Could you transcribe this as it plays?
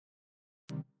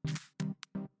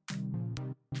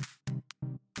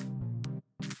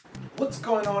What's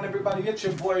going on, everybody? It's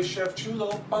your boy Chef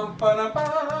Chulo. Bum, ba,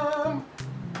 bum.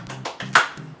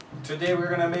 Today we're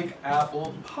gonna make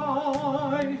apple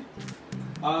pie.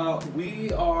 I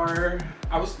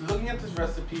was looking at this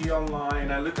recipe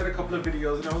online. I looked at a couple of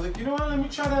videos and I was like, you know what? Let me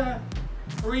try to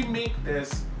remake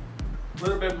this a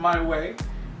little bit my way.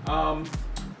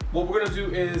 What we're gonna do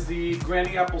is the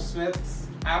Granny Apple Smith's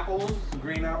apples,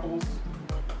 green apples,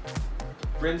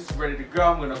 rinsed, ready to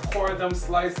go. I'm gonna core them,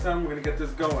 slice them. We're gonna get this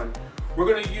going. We're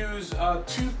gonna use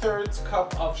 2/3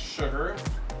 cup of sugar.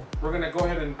 We're gonna go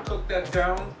ahead and cook that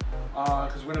down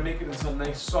because we're gonna make it into a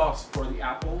nice sauce for the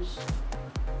apples,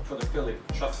 for the filling,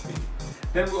 trust me.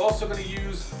 Then we're also gonna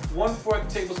use 1/4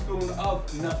 tablespoon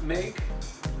of nutmeg.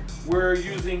 We're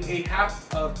using a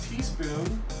half a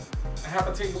tablespoon,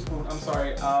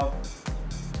 of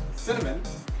cinnamon.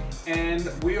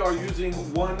 And we are using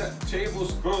 1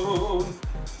 tablespoon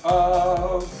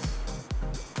of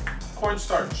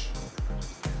cornstarch.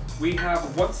 We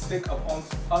have 1 stick of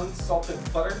unsalted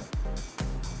butter,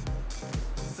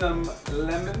 some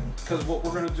lemon, because what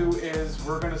we're gonna do is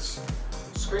we're gonna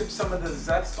scrape some of the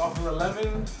zest off of the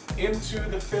lemon into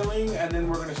the filling, and then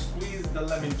we're gonna squeeze the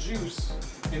lemon juice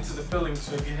into the filling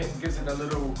so it gives it a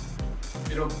little,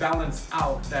 it'll balance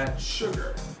out that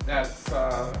sugar. That's,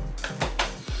 well,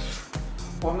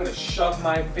 I'm gonna shove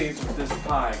my face with this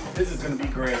pie. This is gonna be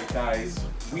great, guys.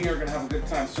 We are gonna have a good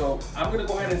time. So I'm gonna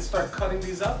go ahead and start cutting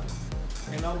these up,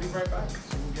 and I'll be right back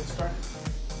so we can get started.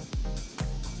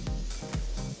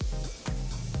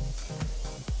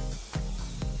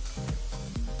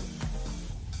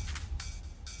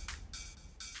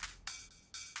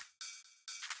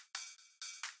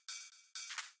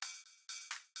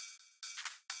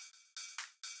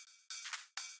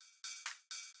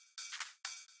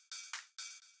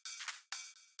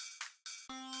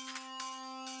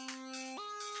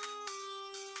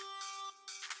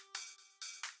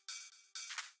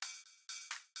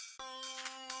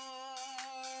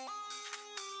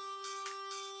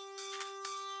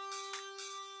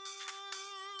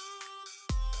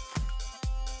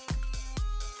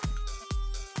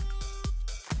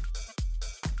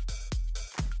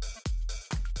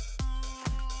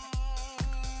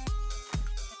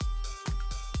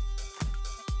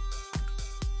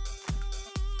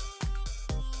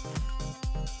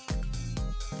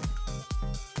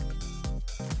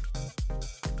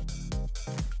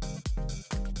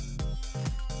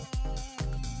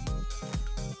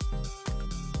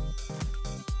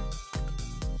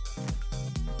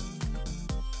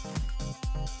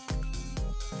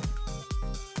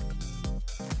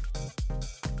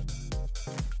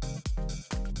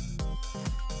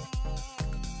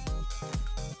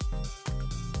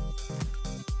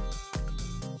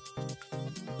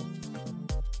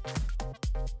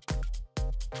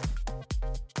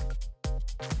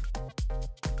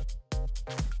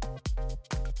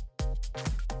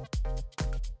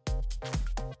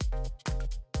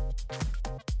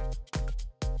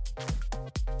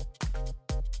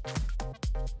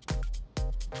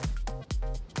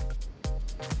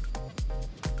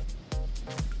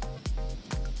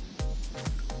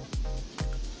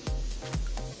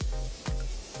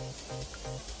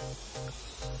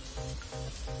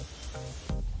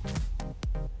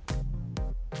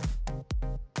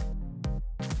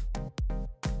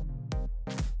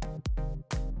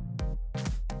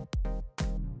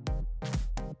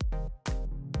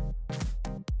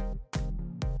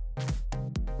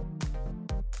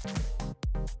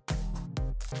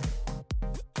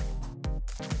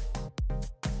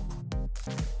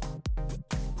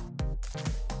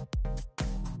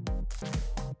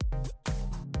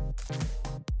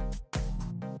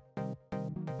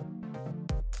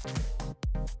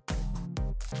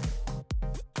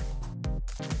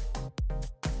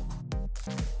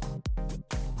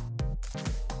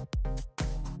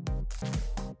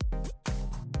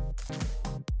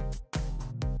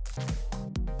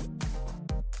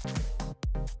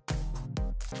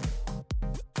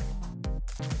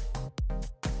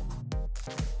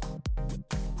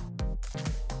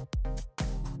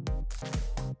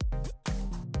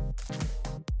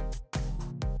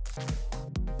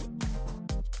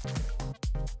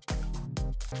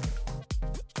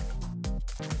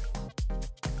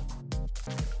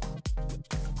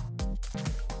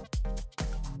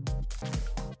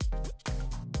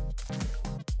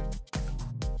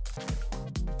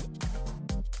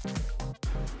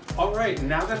 All right,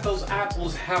 now that those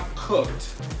apples have cooked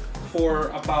for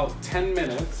about 10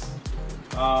 minutes,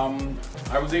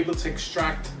 I was able to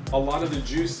extract a lot of the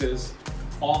juices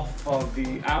off of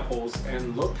the apples,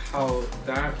 and look how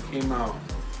that came out.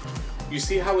 You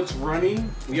see how it's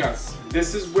running? Yes,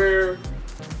 this is where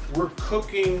we're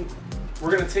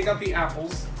gonna take out the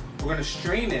apples, we're gonna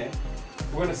strain it,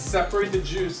 we're gonna separate the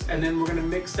juice, and then we're gonna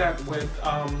mix that with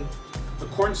the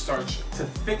cornstarch to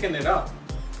thicken it up.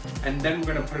 And then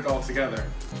we're gonna put it all together.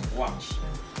 Watch.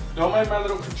 Don't mind my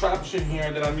little contraption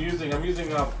here that I'm using. I'm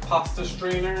using a pasta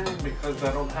strainer because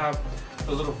I don't have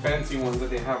the little fancy ones that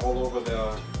they have all over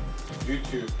the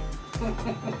YouTube.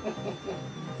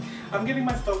 I'm getting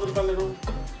my stuff little by little,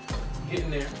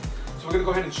 getting there. So we're gonna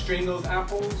go ahead and strain those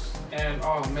apples. And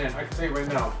oh man, I can tell you right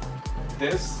now,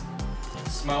 this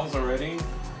smells already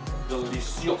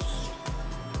delicious.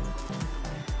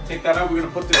 Take that out, we're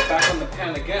gonna put this back on the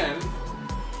pan again.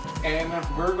 And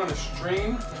we're gonna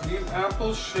strain these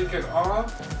apples, shake it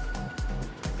off,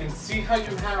 and see how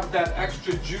you have that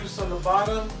extra juice on the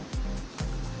bottom.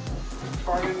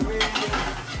 Pardon me,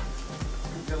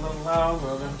 get a little loud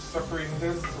while I'm separating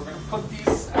this. We're gonna put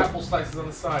these apple slices on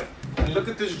the side. And look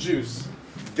at this juice.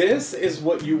 This is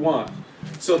what you want.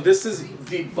 So this is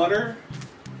the butter,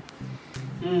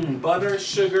 butter,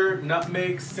 sugar,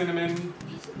 nutmeg, cinnamon,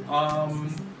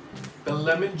 the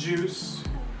lemon juice.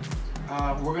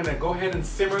 We're gonna go ahead and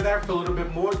simmer that for a little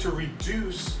bit more to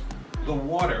reduce the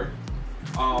water.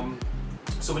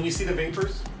 So when you see the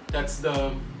vapors, that's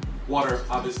the water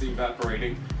obviously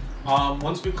evaporating.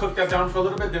 Once we cook that down for a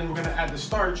little bit, then we're gonna add the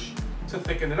starch to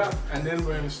thicken it up, and then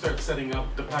we're gonna start setting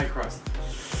up the pie crust.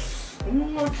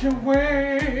 Ooh, I can't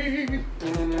wait.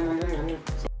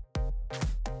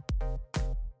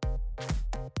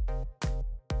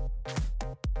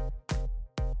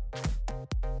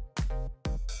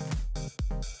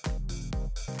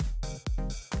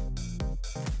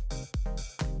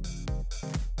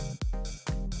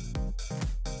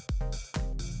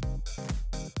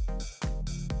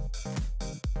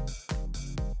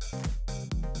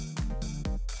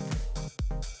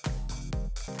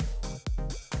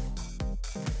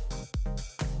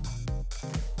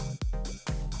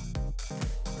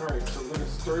 Alright, so I'm going to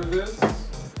stir this and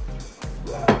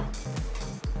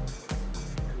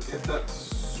get that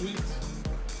sweet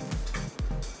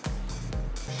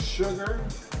sugar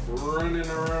running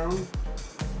around.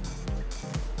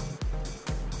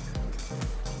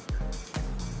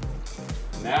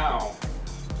 Now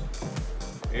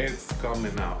it's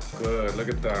coming out. Good, look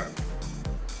at that.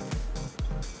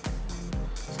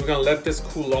 So we're going to let this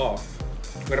cool off.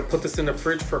 We're going to put this in the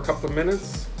fridge for a couple of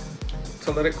minutes to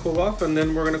let it cool off, and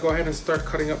then we're gonna go ahead and start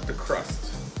cutting up the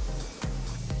crust.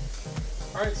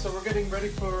 All right, so we're getting ready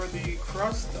for the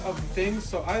crust of things.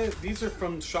 So these are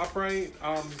from ShopRite.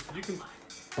 You can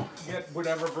get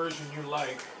whatever version you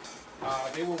like.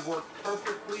 They will work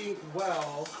perfectly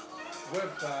well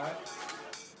with that.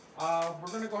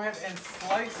 We're gonna go ahead and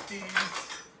slice these,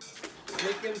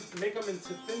 make them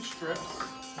into thin strips.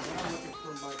 Now I'm looking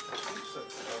for my pizza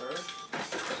cutter.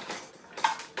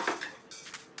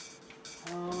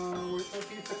 Where's my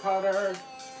pizza cutter?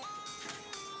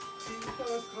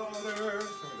 Pizza cutter. Here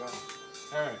we go.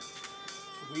 Alright.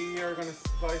 We are going to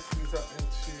slice these up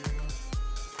into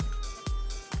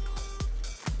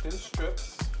thin strips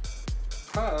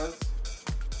because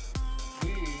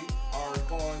we are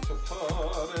going to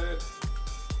put it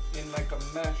in like a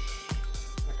mesh,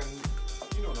 like a,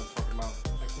 you know what I'm talking about,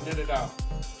 like knit it out.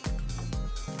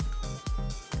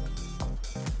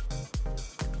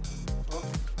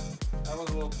 That was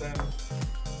a little thin.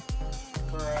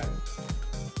 Alright.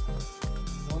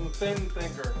 One thin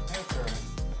thinker. That's alright.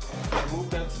 Move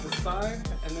that to the side,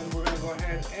 and then we're going to go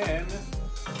ahead and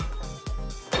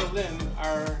fill in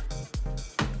our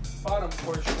bottom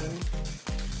portion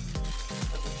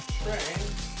of the tray.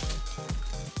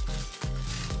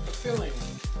 The filling.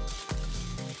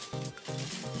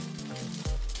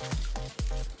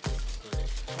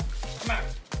 Come on.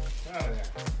 Get out of there.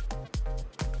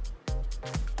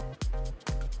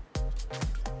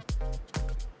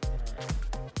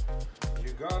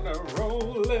 Gonna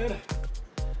roll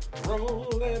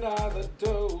it out the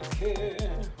dough,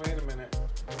 kid. Wait a minute,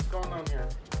 what's going on here?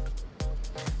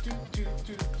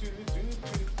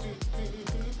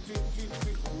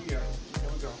 Oh yeah, here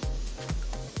we go.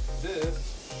 This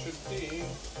should be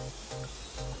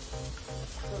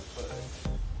perfect.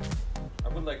 I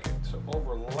would like it to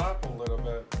overlap a little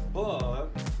bit, but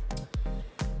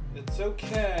it's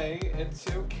okay, it's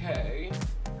okay.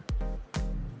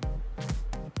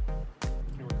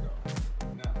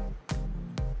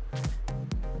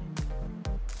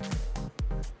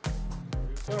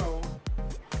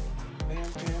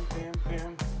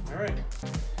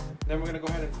 Then we're going to go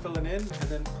ahead and fill it in and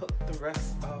then put the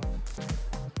rest of,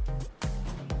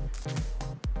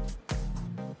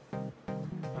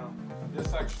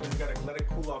 this actually, you got to let it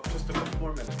cool off just a couple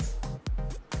more minutes.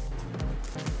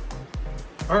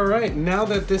 All right, now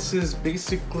that this is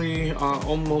basically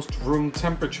almost room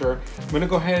temperature, I'm gonna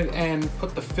go ahead and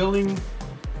put the filling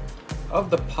of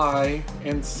the pie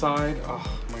inside. Oh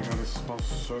my God, it smells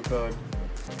so good.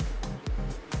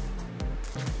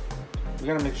 We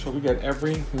gotta make sure we get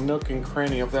every nook and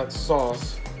cranny of that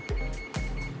sauce.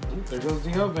 There goes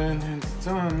the oven, and it's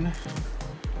done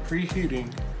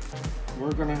preheating.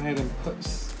 We're gonna go ahead and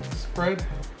spread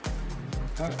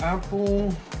that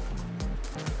apple.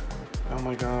 Oh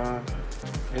my God,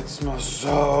 it smells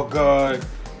so good.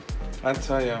 I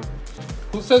tell you,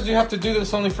 who says you have to do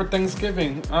this only for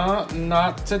Thanksgiving?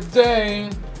 Not today.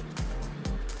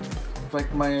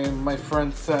 Like my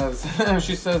friend says,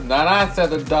 she says, not I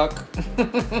said the duck.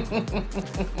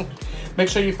 Make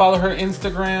sure you follow her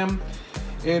Instagram.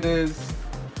 It is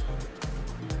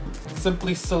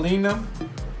Simply Selena.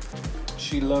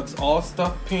 She loves all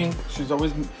stuff pink. She's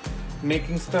always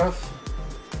making stuff,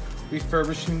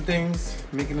 refurbishing things,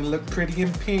 making it look pretty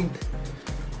and pink.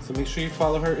 So make sure you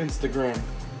follow her Instagram.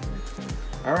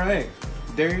 All right,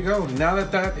 there you go. Now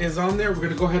that that is on there, we're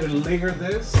gonna go ahead and layer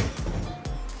this.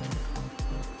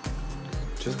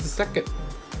 Just a second.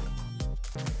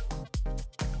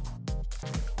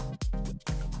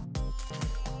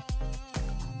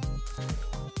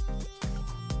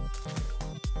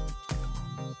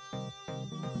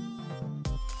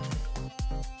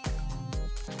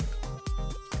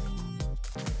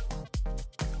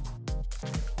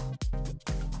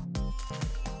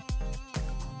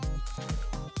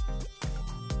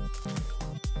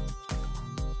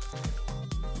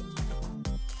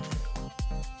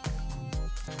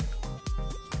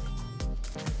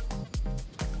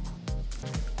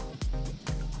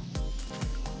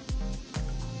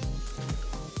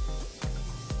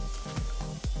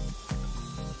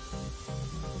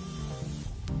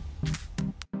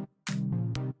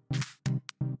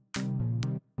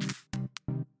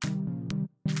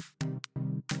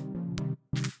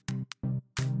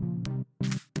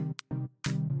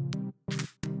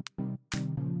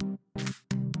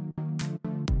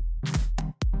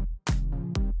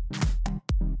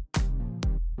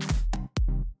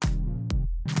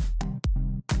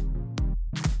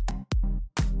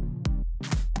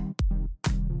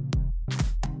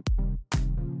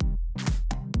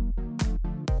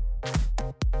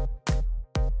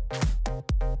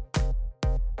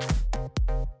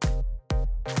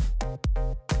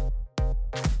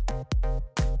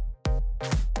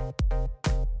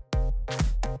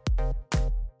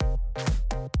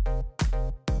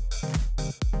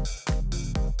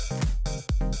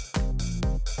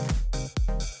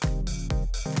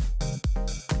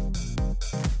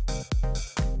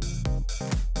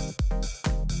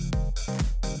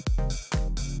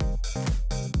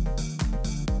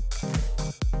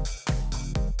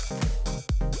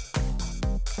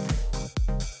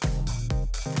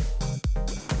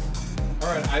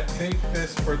 I bake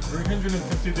this for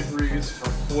 350 degrees for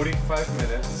 45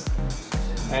 minutes,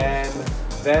 and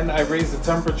then I raise the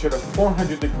temperature to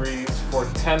 400 degrees for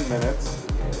 10 minutes.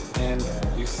 And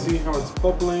you see how it's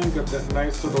bubbling, got that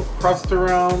nice little crust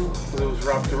around because it was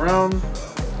wrapped around.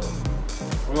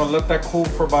 We're gonna let that cool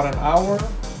for about an hour,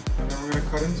 and then we're gonna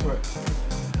cut into it.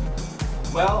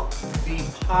 Well, the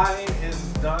pie is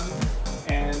done,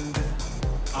 and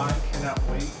I cannot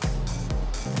wait.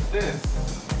 This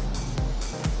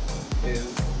is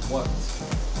what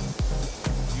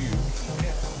you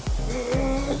get.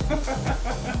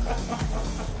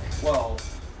 Well,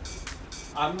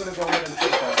 I'm gonna go ahead and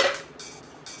take a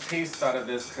taste out of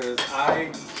this because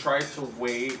I tried to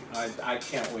wait. I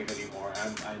can't wait anymore.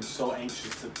 I'm so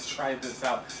anxious to try this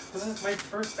out. This is my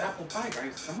first apple pie,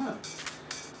 guys. Come on.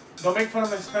 Don't make fun of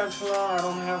my spatula. I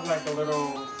don't have like a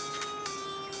little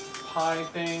pie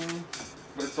thing,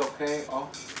 but it's okay. Oh,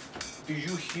 do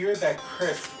you hear that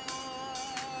crisp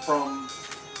from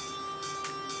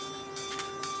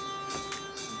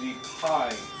the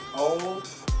pie? Oh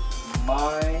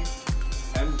my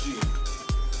MG.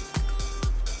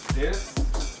 This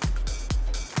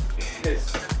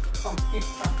is coming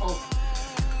out.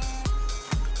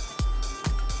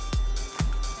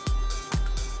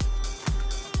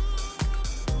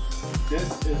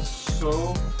 This is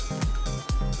so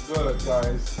good,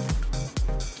 guys.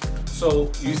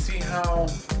 So you see how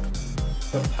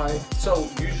the pie, so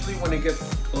usually when it gets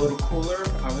a little cooler,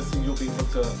 obviously you'll be able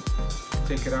to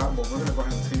take it out, but we're gonna go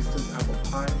ahead and taste this apple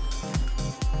pie.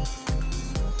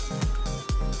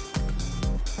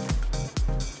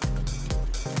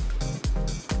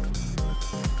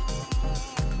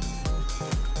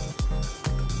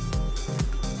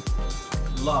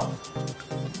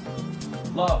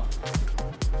 Love.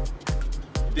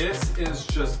 This is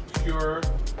just pure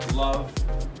love,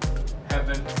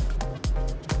 heaven.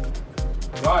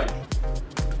 Guys,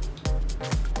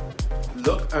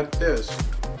 look at this.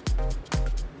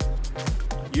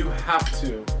 You have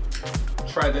to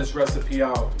try this recipe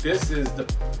out. This is the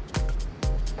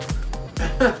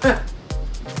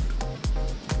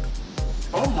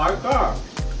oh my God.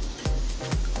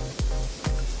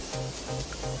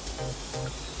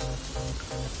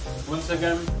 Once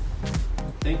again,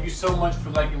 thank you so much for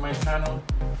liking my channel.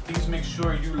 Please make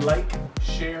sure you like,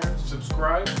 share,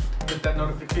 subscribe, hit that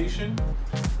notification.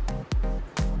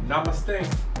 Namaste.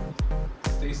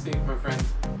 Stay safe, my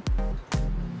friends.